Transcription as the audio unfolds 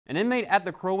An inmate at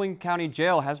the Crow Wing County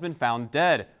Jail has been found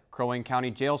dead. Crow Wing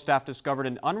County Jail staff discovered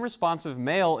an unresponsive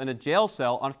male in a jail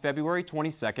cell on February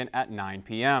 22nd at 9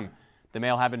 p.m. The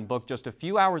male had been booked just a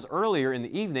few hours earlier in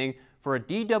the evening for a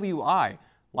DWI.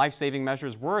 Life-saving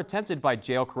measures were attempted by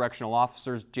jail correctional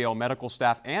officers, jail medical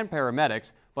staff, and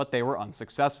paramedics, but they were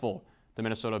unsuccessful. The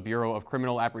Minnesota Bureau of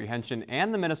Criminal Apprehension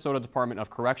and the Minnesota Department of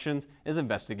Corrections is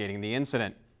investigating the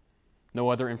incident. No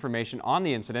other information on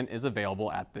the incident is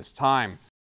available at this time.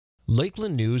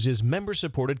 Lakeland News is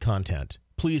member-supported content.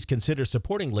 Please consider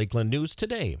supporting Lakeland News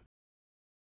today.